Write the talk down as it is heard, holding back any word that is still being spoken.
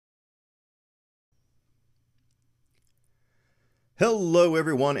Hello,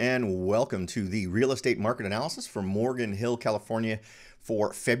 everyone, and welcome to the real estate market analysis for Morgan Hill, California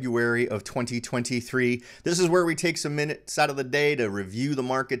for February of 2023. This is where we take some minutes out of the day to review the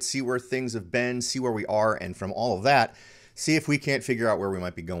market, see where things have been, see where we are, and from all of that, see if we can't figure out where we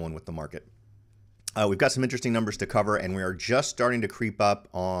might be going with the market. We've got some interesting numbers to cover, and we are just starting to creep up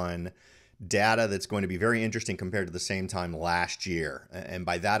on data that's going to be very interesting compared to the same time last year. And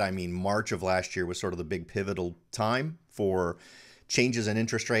by that, I mean March of last year was sort of the big pivotal time for changes in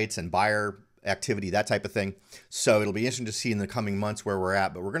interest rates and buyer activity, that type of thing. So it'll be interesting to see in the coming months where we're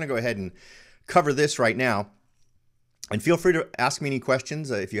at, but we're going to go ahead and cover this right now. And feel free to ask me any questions.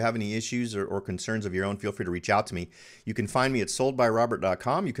 If you have any issues or concerns of your own, feel free to reach out to me. You can find me at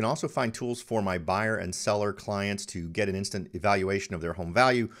soldbyrobert.com. You can also find tools for my buyer and seller clients to get an instant evaluation of their home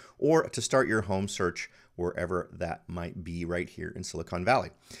value or to start your home search wherever that might be right here in Silicon Valley.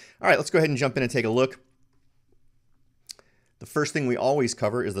 All right, let's go ahead and jump in and take a look. The first thing we always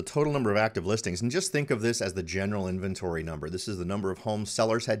cover is the total number of active listings, and just think of this as the general inventory number. This is the number of homes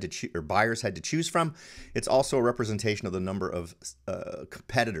sellers had to or buyers had to choose from. It's also a representation of the number of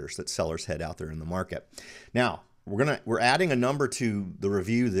competitors that sellers had out there in the market. Now, we're adding a number to the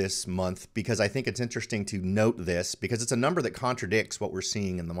review this month because I think it's interesting to note this because it's a number that contradicts what we're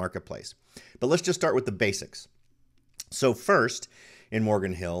seeing in the marketplace. But let's just start with the basics. So first, in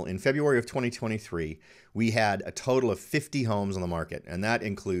Morgan Hill, in February of 2023, we had a total of 50 homes on the market, and that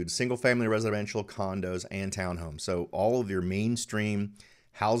includes single-family residential, condos, and townhomes. So all of your mainstream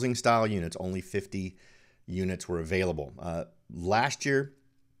housing-style units, only 50 units were available. Last year,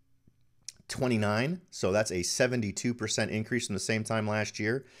 29, so that's a 72% increase from the same time last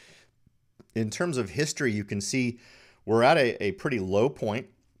year. In terms of history, you can see we're at a pretty low point.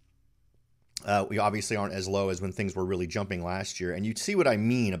 We obviously aren't as low as when things were really jumping last year. And you see what I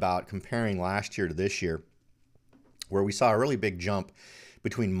mean about comparing last year to this year, where we saw a really big jump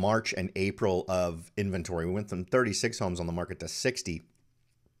between March and April of inventory. We went from 36 homes on the market to 60.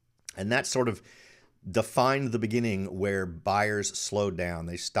 And that sort of defined the beginning where buyers slowed down.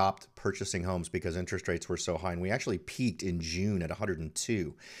 They stopped purchasing homes because interest rates were so high. And we actually peaked in June at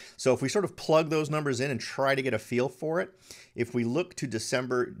 102. So if we sort of plug those numbers in and try to get a feel for it, if we look to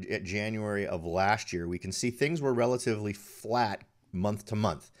December at January of last year, we can see things were relatively flat month to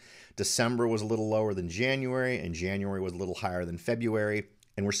month. December was a little lower than January, and January was a little higher than February.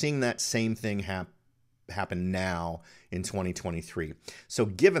 And we're seeing that same thing happen now in 2023. So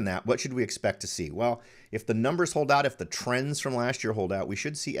given that, what should we expect to see? Well, if the numbers hold out, if the trends from last year hold out, we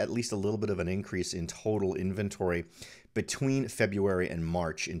should see at least a little bit of an increase in total inventory between February and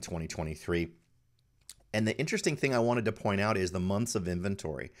March in 2023. And the interesting thing I wanted to point out is the months of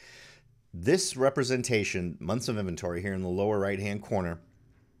inventory. This representation, months of inventory here in the lower right-hand corner,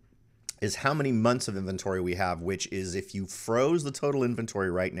 is how many months of inventory we have, which is if you froze the total inventory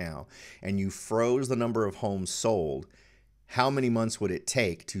right now and you froze the number of homes sold, how many months would it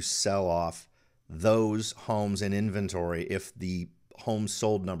take to sell off those homes in inventory if the homes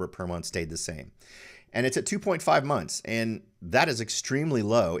sold number per month stayed the same? And it's at 2.5 months, and that is extremely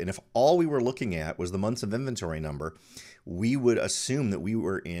low. And if all we were looking at was the months of inventory number, we would assume that we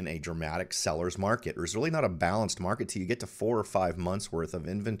were in a dramatic seller's market. There's really not a balanced market till you get to 4 or 5 months worth of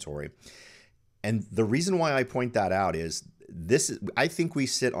inventory. And the reason why I point that out is I think we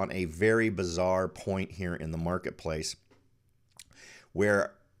sit on a very bizarre point here in the marketplace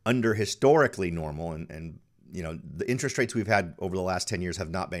where under historically normal and you know, the interest rates we've had over the last 10 years have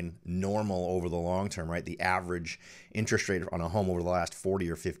not been normal over the long term, right? The average interest rate on a home over the last 40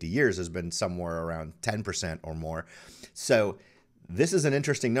 or 50 years has been somewhere around 10% or more. So this is an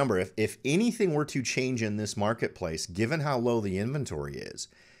interesting number. If anything were to change in this marketplace, given how low the inventory is,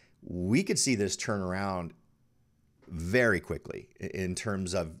 we could see this turn around very quickly in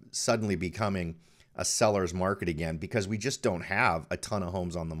terms of suddenly becoming a seller's market again, because we just don't have a ton of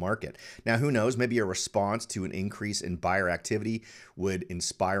homes on the market. Now, who knows, maybe a response to an increase in buyer activity would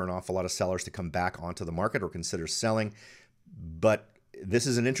inspire an awful lot of sellers to come back onto the market or consider selling. But this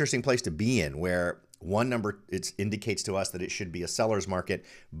is an interesting place to be in where one number, it indicates to us that it should be a seller's market,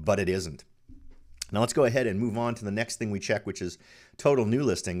 but it isn't. Now let's go ahead and move on to the next thing we check, which is total new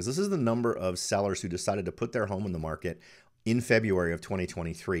listings. This is the number of sellers who decided to put their home in the market in February of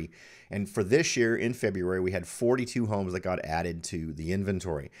 2023. And for this year, in February, we had 42 homes that got added to the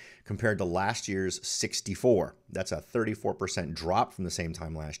inventory compared to last year's 64. That's a 34% drop from the same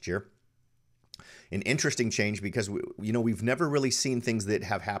time last year. An interesting change because we've never really seen things that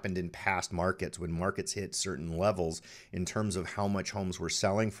have happened in past markets when markets hit certain levels in terms of how much homes were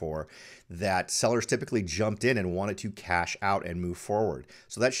selling for, that sellers typically jumped in and wanted to cash out and move forward.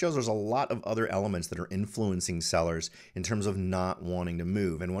 So that shows there's a lot of other elements that are influencing sellers in terms of not wanting to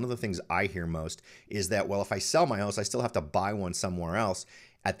move. And one of the things I hear most is that, well, if I sell my house, I still have to buy one somewhere else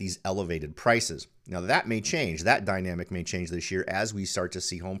at these elevated prices. Now that may change. That dynamic may change this year as we start to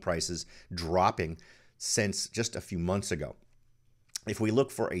see home prices dropping since just a few months ago. If we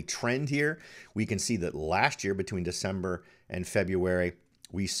look for a trend here, we can see that last year between December and February,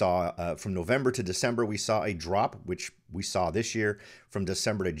 we saw from November to December, we saw a drop, which we saw this year. From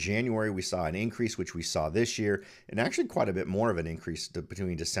December to January, we saw an increase, which we saw this year, and actually quite a bit more of an increase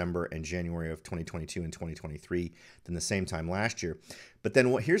between December and January of 2022 and 2023 than the same time last year. But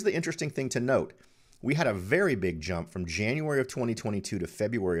then here's the interesting thing to note. We had a very big jump from January of 2022 to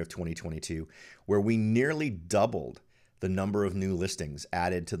February of 2022, where we nearly doubled the number of new listings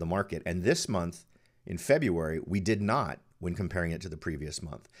added to the market. And this month, in February, we did not, when comparing it to the previous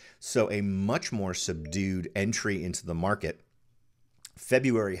month. So a much more subdued entry into the market.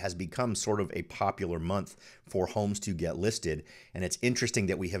 February has become sort of a popular month for homes to get listed. And it's interesting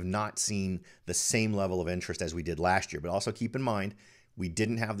that we have not seen the same level of interest as we did last year. But also keep in mind, we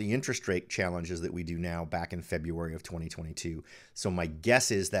didn't have the interest rate challenges that we do now back in February of 2022. So my guess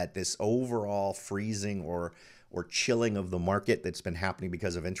is that this overall freezing or chilling of the market that's been happening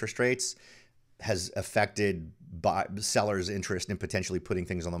because of interest rates has affected sellers' interest in potentially putting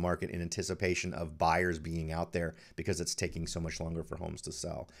things on the market in anticipation of buyers being out there because it's taking so much longer for homes to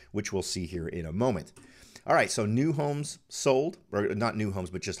sell, which we'll see here in a moment. All right, so new homes sold, or not new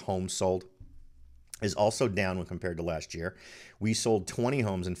homes, but just homes sold, is also down when compared to last year. We sold 20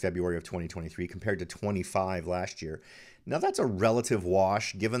 homes in February of 2023 compared to 25 last year. Now that's a relative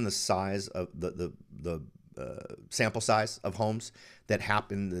wash given the size of the sample size of homes that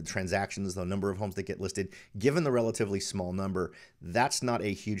happen, the transactions, the number of homes that get listed. Given the relatively small number, that's not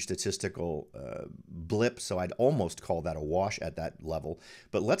a huge statistical blip, so I'd almost call that a wash at that level.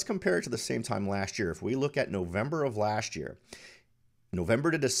 But let's compare it to the same time last year. If we look at November of last year,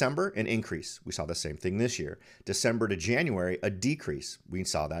 November to December, an increase. We saw the same thing this year. December to January, a decrease. We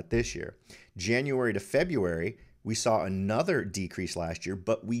saw that this year. January to February, we saw another decrease last year,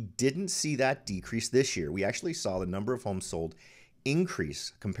 but we didn't see that decrease this year. We actually saw the number of homes sold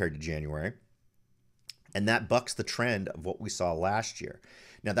increase compared to January, and that bucks the trend of what we saw last year.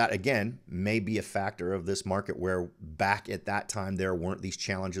 Now that, again, may be a factor of this market where back at that time there weren't these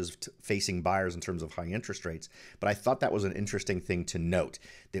challenges facing buyers in terms of high interest rates. But I thought that was an interesting thing to note,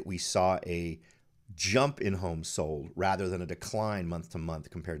 that we saw a jump in homes sold rather than a decline month to month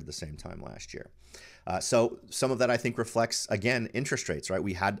compared to the same time last year. So some of that I think reflects, again, interest rates, right?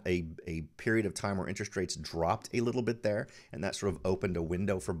 We had a period of time where interest rates dropped a little bit there, and that sort of opened a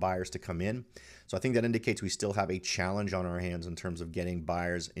window for buyers to come in. So I think that indicates we still have a challenge on our hands in terms of getting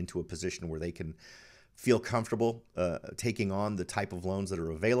buyers into a position where they can feel comfortable taking on the type of loans that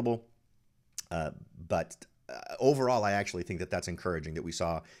are available. But overall, I actually think that that's encouraging that we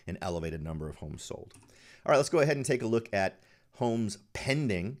saw an elevated number of homes sold. All right, let's go ahead and take a look at homes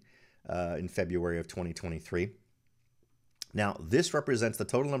pending in February of 2023. Now, this represents the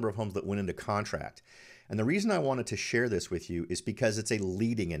total number of homes that went into contract. And the reason I wanted to share this with you is because it's a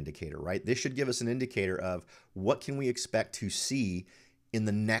leading indicator, right? This should give us an indicator of what can we expect to see in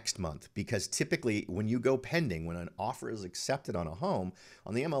the next month, because typically when you go pending, when an offer is accepted on a home,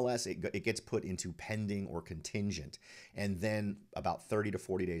 on the MLS, it gets put into pending or contingent. And then about 30 to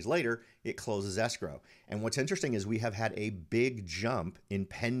 40 days later, it closes escrow. And what's interesting is we have had a big jump in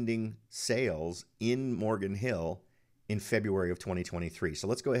pending sales in Morgan Hill in February of 2023. So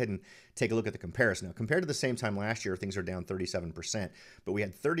let's go ahead and take a look at the comparison. Now, compared to the same time last year, things are down 37%, but we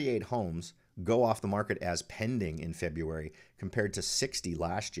had 38 homes go off the market as pending in February compared to 60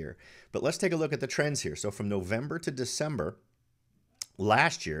 last year. But let's take a look at the trends here. So from November to December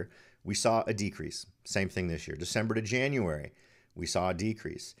last year, we saw a decrease. Same thing this year. December to January, we saw a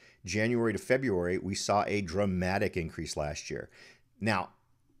decrease. January to February, we saw a dramatic increase last year. Now,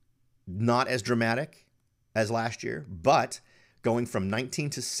 not as dramatic as last year, but going from 19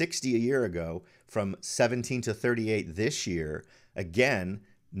 to 60 a year ago, from 17 to 38 this year, again,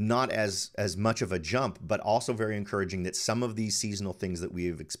 not as much of a jump, but also very encouraging that some of these seasonal things that we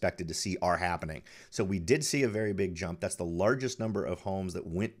have expected to see are happening. So we did see a very big jump. That's the largest number of homes that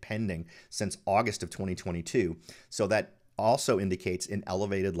went pending since August of 2022. So that also indicates an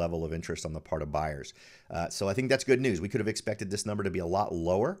elevated level of interest on the part of buyers. So I think that's good news. We could have expected this number to be a lot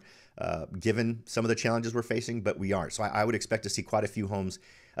lower, given some of the challenges we're facing, but we aren't. So I would expect to see quite a few homes,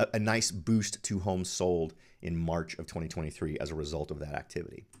 a nice boost to homes sold in March of 2023 as a result of that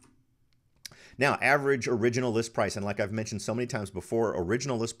activity. Now, average original list price, and like I've mentioned so many times before,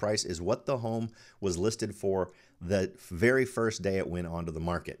 original list price is what the home was listed for the very first day it went onto the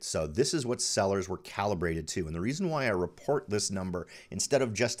market. So this is what sellers were calibrated to. And the reason why I report this number instead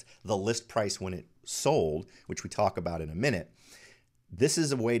of just the list price when it sold, which we talk about in a minute, this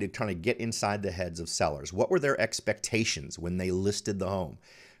is a way to kind of get inside the heads of sellers. What were their expectations when they listed the home?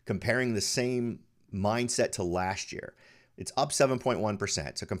 Comparing the same mindset to last year. It's up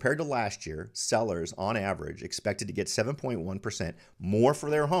 7.1%. So compared to last year, sellers on average expected to get 7.1% more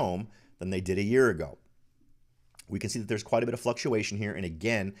for their home than they did a year ago. We can see that there's quite a bit of fluctuation here. And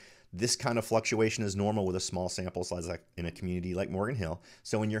again, this kind of fluctuation is normal with a small sample size like in a community like Morgan Hill.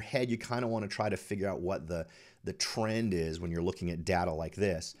 So in your head, you kind of want to try to figure out what the trend is when you're looking at data like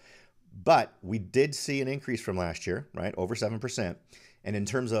this. But we did see an increase from last year, right? Over 7%. And in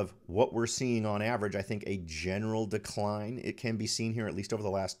terms of what we're seeing on average, I think a general decline, it can be seen here at least over the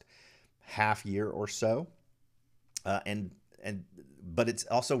last half year or so. But it's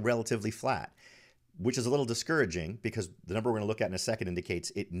also relatively flat, which is a little discouraging because the number we're going to look at in a second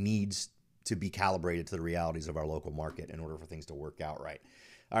indicates it needs to be calibrated to the realities of our local market in order for things to work out right.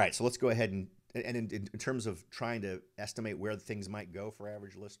 All right, so let's go ahead and in terms of trying to estimate where things might go for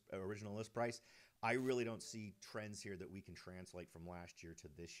average original list price, I really don't see trends here that we can translate from last year to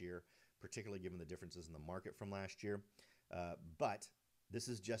this year, particularly given the differences in the market from last year. But this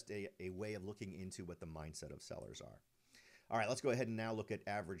is just a way of looking into what the mindset of sellers are. All right, let's go ahead and now look at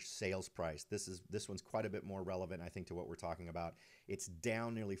average sales price. This one's quite a bit more relevant, I think, to what we're talking about. It's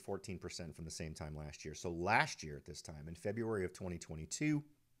down nearly 14% from the same time last year. So last year at this time, in February of 2022,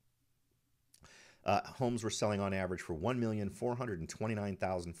 homes were selling on average for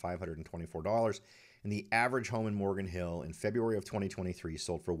 $1,429,524, and the average home in Morgan Hill in February of 2023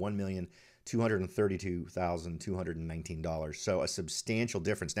 sold for $1,232,219. So a substantial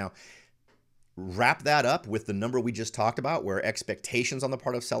difference. Now, wrap that up with the number we just talked about, where expectations on the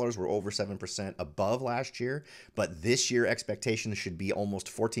part of sellers were over 7% above last year, but this year expectations should be almost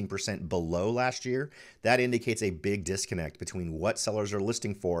 14% below last year. That indicates a big disconnect between what sellers are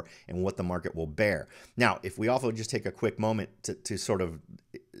listing for and what the market will bear. Now, if we also just take a quick moment to sort of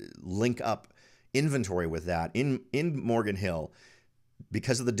link up inventory with that, in Morgan Hill,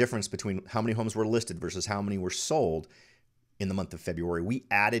 because of the difference between how many homes were listed versus how many were sold, in the month of February, we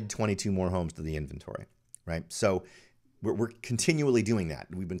added 22 more homes to the inventory, right? So we're continually doing that.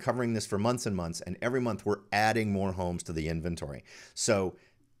 We've been covering this for months and months, and every month we're adding more homes to the inventory. So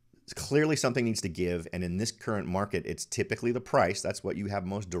clearly something needs to give, and in this current market, it's typically the price. That's what you have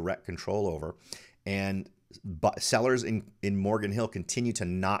most direct control over. And sellers in Morgan Hill continue to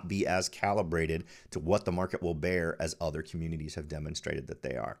not be as calibrated to what the market will bear as other communities have demonstrated that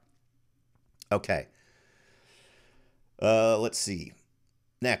they are. Okay. Let's see.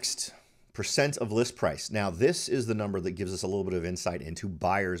 Next, percent of list price. Now, this is the number that gives us a little bit of insight into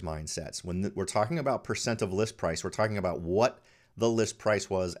buyers' mindsets. When we're talking about percent of list price, we're talking about what the list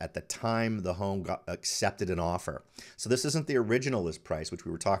price was at the time the home got accepted an offer. So this isn't the original list price, which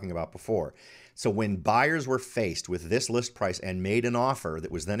we were talking about before. So when buyers were faced with this list price and made an offer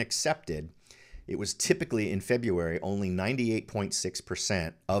that was then accepted, it was typically in February only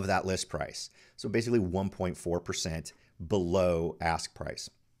 98.6% of that list price. So basically 1.4% below ask price.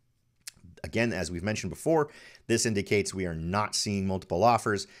 Again, as we've mentioned before, this indicates we are not seeing multiple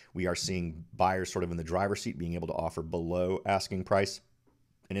offers. We are seeing buyers sort of in the driver's seat being able to offer below asking price.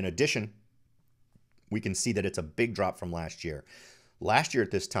 And in addition, we can see that it's a big drop from last year. Last year at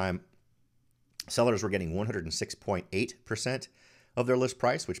this time, sellers were getting 106.8% of their list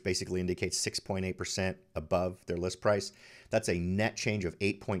price, which basically indicates 6.8% above their list price. That's a net change of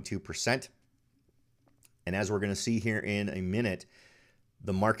 8.2%. And as we're going to see here in a minute,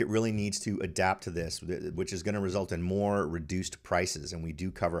 the market really needs to adapt to this, which is going to result in more reduced prices. And we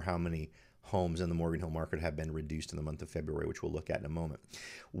do cover how many homes in the Morgan Hill market have been reduced in the month of February, which we'll look at in a moment.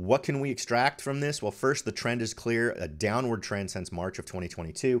 What can we extract from this? Well, first, the trend is clear, a downward trend since March of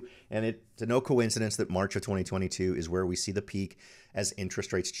 2022. And it's no coincidence that March of 2022 is where we see the peak as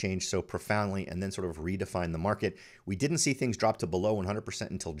interest rates change so profoundly and then sort of redefine the market. We didn't see things drop to below 100%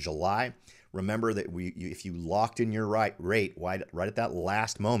 until July. Remember that if you locked in your rate right at that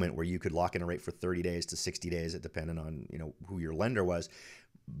last moment where you could lock in a rate for 30 days to 60 days, it depended on who your lender was,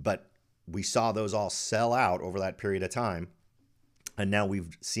 but we saw those all sell out over that period of time. And now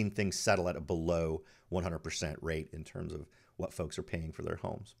we've seen things settle at a below 100% rate in terms of what folks are paying for their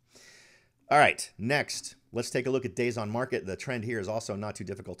homes. All right, next, let's take a look at days on market. The trend here is also not too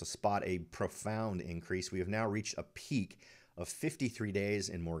difficult to spot a profound increase. We have now reached a peak of 53 days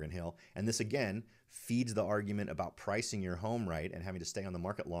in Morgan Hill. And this, again, feeds the argument about pricing your home right and having to stay on the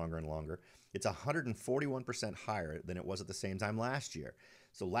market longer and longer. It's 141% higher than it was at the same time last year.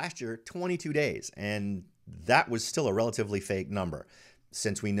 So last year, 22 days, and that was still a relatively fake number.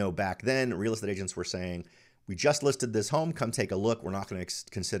 Since we know back then, real estate agents were saying, we just listed this home, come take a look. We're not going to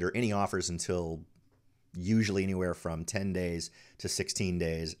consider any offers until usually anywhere from 10 days to 16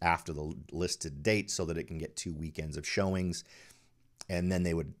 days after the listed date so that it can get 2 weekends of showings. And then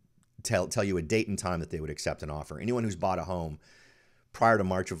they would tell you a date and time that they would accept an offer. Anyone who's bought a home prior to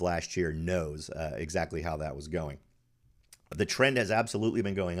March of last year knows exactly how that was going. The trend has absolutely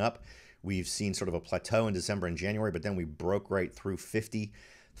been going up. We've seen sort of a plateau in December and January, but then we broke right through 50.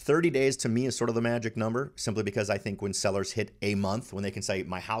 30 days to me is sort of the magic number, simply because I think when sellers hit a month, when they can say,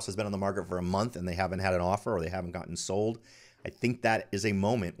 my house has been on the market for a month and they haven't had an offer or they haven't gotten sold, I think that is a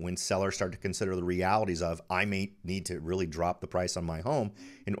moment when sellers start to consider the realities of, I may need to really drop the price on my home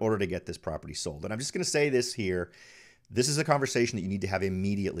in order to get this property sold. And I'm just going to say this here. This is a conversation that you need to have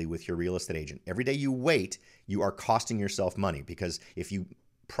immediately with your real estate agent. Every day you wait, you are costing yourself money, because if you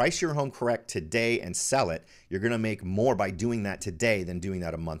price your home correct today and sell it, you're going to make more by doing that today than doing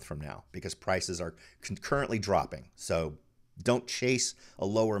that a month from now, because prices are currently dropping. So don't chase a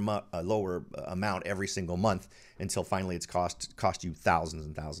lower amount every single month until finally it's cost you thousands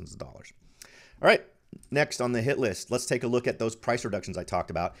and thousands of dollars. All right. Next on the hit list, let's take a look at those price reductions I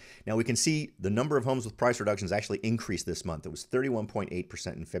talked about. Now we can see the number of homes with price reductions actually increased this month. It was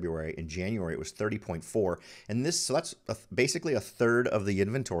 31.8% in February. In January, it was 30.4%. And so that's basically a third of the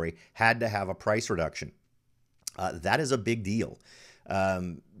inventory had to have a price reduction. That is a big deal.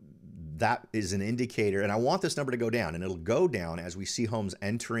 That is an indicator, and I want this number to go down, and it'll go down as we see homes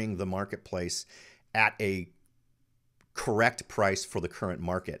entering the marketplace at a correct price for the current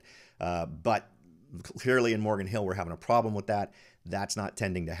market. But clearly in Morgan Hill, we're having a problem with that. That's not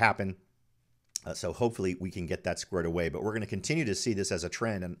tending to happen. So hopefully we can get that squared away. But we're going to continue to see this as a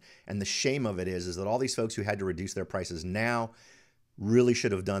trend. And the shame of it is that all these folks who had to reduce their prices now really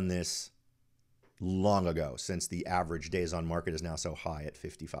should have done this long ago, since the average days on market is now so high at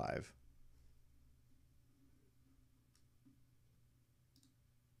 55.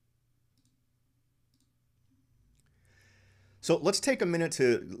 So let's take a minute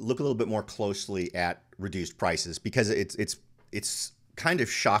to look a little bit more closely at reduced prices, because it's kind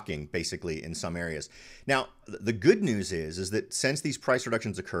of shocking, basically, in some areas. Now, the good news is that since these price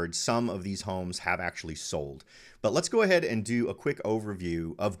reductions occurred, some of these homes have actually sold. But let's go ahead and do a quick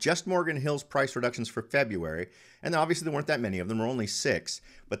overview of just Morgan Hill's price reductions for February. And obviously there weren't that many of them, there were only 6,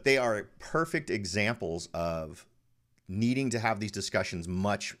 but they are perfect examples of needing to have these discussions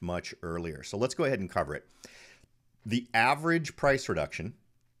much, much earlier. So let's go ahead and cover it. The average price reduction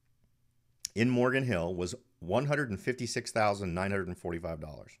in Morgan Hill was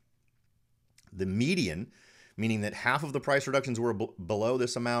 $156,945. The median, meaning that half of the price reductions were below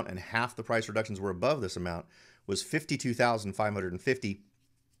this amount and half the price reductions were above this amount, was $52,550.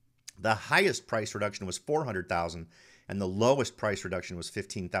 The highest price reduction was $400,000, and the lowest price reduction was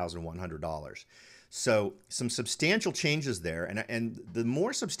 $15,100. So some substantial changes there, and the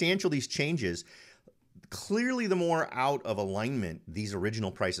more substantial these changes, clearly the more out of alignment these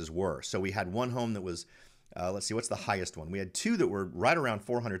original prices were. So we had one home that was, let's see, what's the highest one? We had 2 that were right around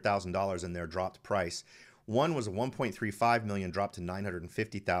 $400,000 in their dropped price. One was a $1.35 million, dropped to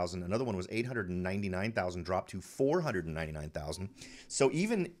 $950,000. Another one was $899,000, dropped to $499,000. So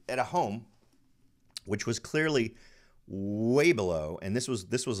even at a home, which was clearly way below, and this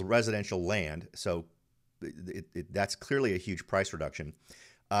was residential land, so that's clearly a huge price reduction.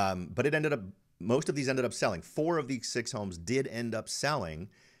 But it ended up, most of these ended up selling. 4 of these 6 homes did end up selling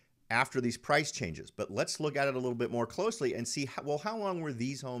after these price changes. But let's look at it a little bit more closely and see, how long were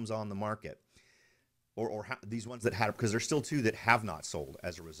these homes on the market? Or these ones that had, because there's still 2 that have not sold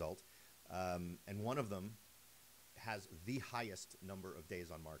as a result. And one of them has the highest number of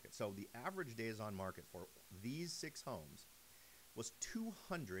days on market. So the average days on market for these 6 homes was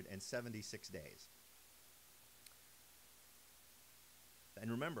 276 days.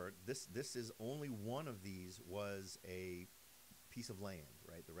 And remember, this is only one of these was a piece of land,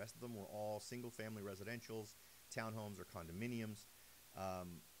 right? The rest of them were all single-family residentials, townhomes, or condominiums.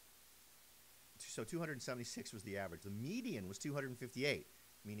 So 276 was the average. The median was 258,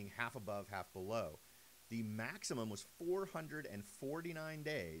 meaning half above, half below. The maximum was 449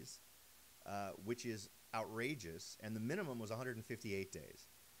 days, which is outrageous, and the minimum was 158 days.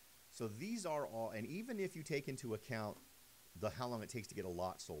 So these are all, and even if you take into account how long it takes to get a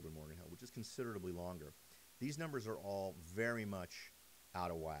lot sold in Morgan Hill, which is considerably longer, these numbers are all very much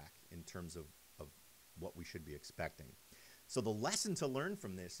out of whack in terms of what we should be expecting. So the lesson to learn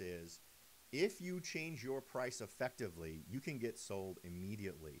from this is, if you change your price effectively, you can get sold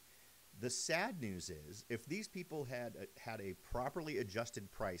immediately. The sad news is, if these people had a properly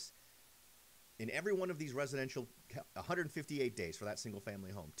adjusted price in every one of these residential, 158 days for that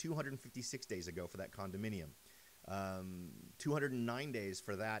single-family home, 256 days ago for that condominium, 209 days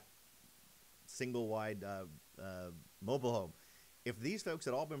for that single-wide mobile home. If these folks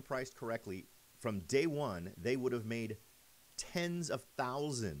had all been priced correctly from day one, they would have made tens of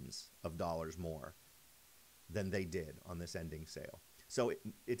thousands of dollars more than they did on this ending sale. So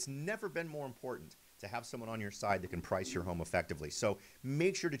it's never been more important to have someone on your side that can price your home effectively. So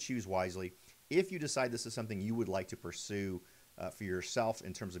make sure to choose wisely. If you decide this is something you would like to pursue for yourself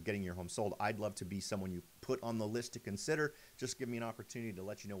in terms of getting your home sold, I'd love to be someone you put on the list to consider. Just give me an opportunity to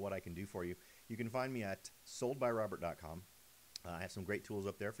let you know what I can do for you. You can find me at soldbyrobert.com. I have some great tools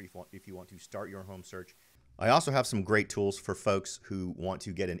up there for if you want to start your home search. I also have some great tools for folks who want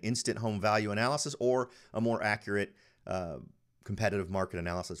to get an instant home value analysis or a more accurate competitive market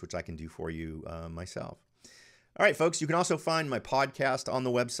analysis, which I can do for you myself. All right, folks, you can also find my podcast on the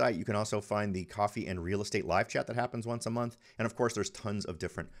website. You can also find the coffee and real estate live chat that happens once a month. And of course, there's tons of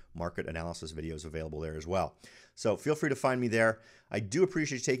different market analysis videos available there as well. So feel free to find me there. I do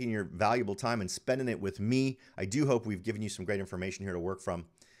appreciate you taking your valuable time and spending it with me. I do hope we've given you some great information here to work from.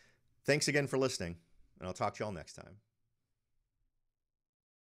 Thanks again for listening, and I'll talk to you all next time.